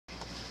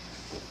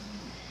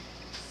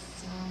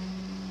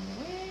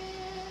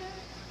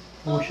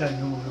I wish I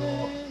knew it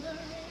all.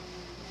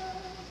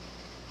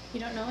 You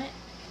don't know it?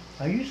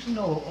 I used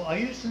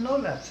to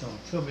know that song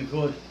too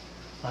because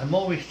I'm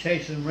always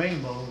chasing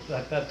rainbows.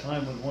 At that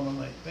time was one of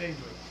my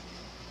favorites.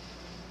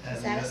 Is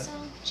And that a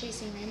song?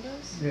 Chasing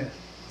Rainbows? yeah,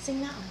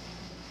 Sing that one.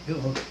 it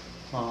was,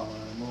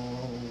 I'm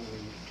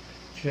always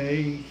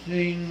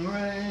chasing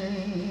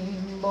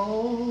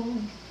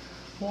rainbows,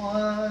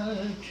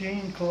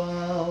 watching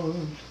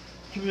clouds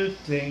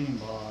drifting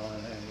by.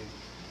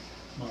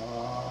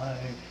 My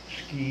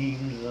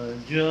schemes are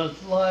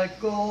just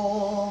like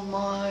all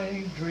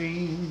my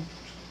dreams,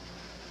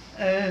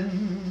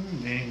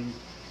 ending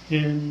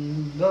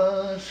in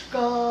the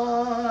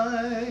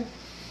sky.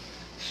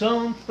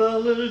 Some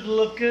fellas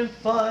look and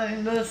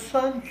find the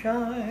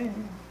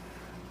sunshine.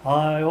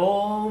 I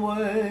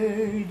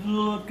always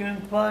look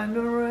and find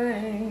the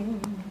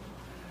rain.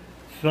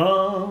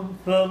 Some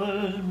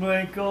fellas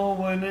break a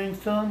winning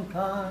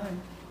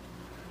sometimes.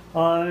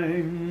 I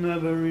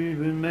never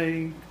even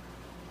make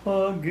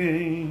a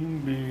game,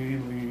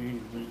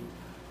 believe me.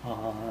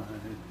 I'm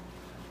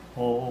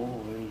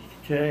always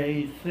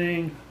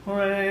chasing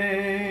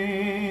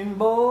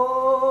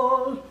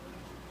rainbows,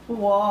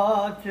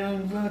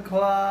 watching the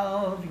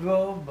clouds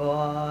go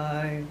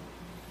by.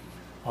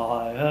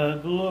 I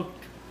have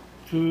looked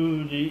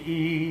to the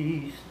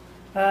east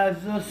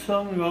as the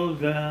sun goes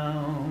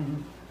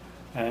down,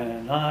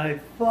 and I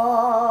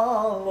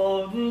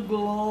follow the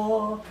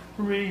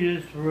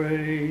glorious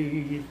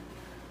rays.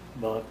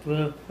 But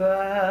the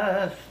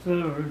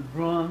faster it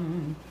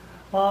runs,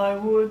 I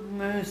would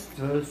miss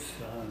the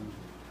sun.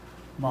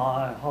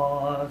 My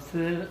heart's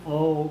an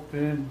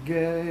open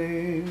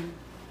gate.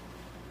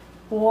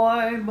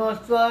 Why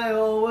must I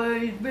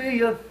always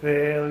be a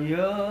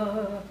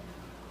failure?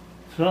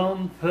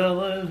 Some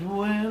fellas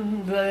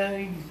win,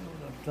 they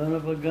son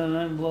of a gun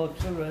and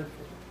blocks the rest.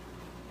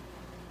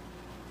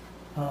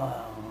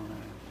 I'm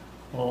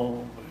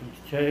always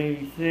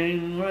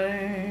chasing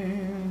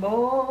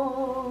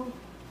rainbows,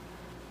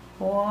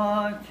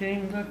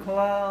 watching the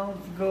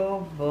clouds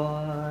go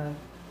by.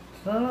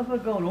 Son of a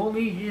gun, all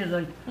these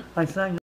years I sang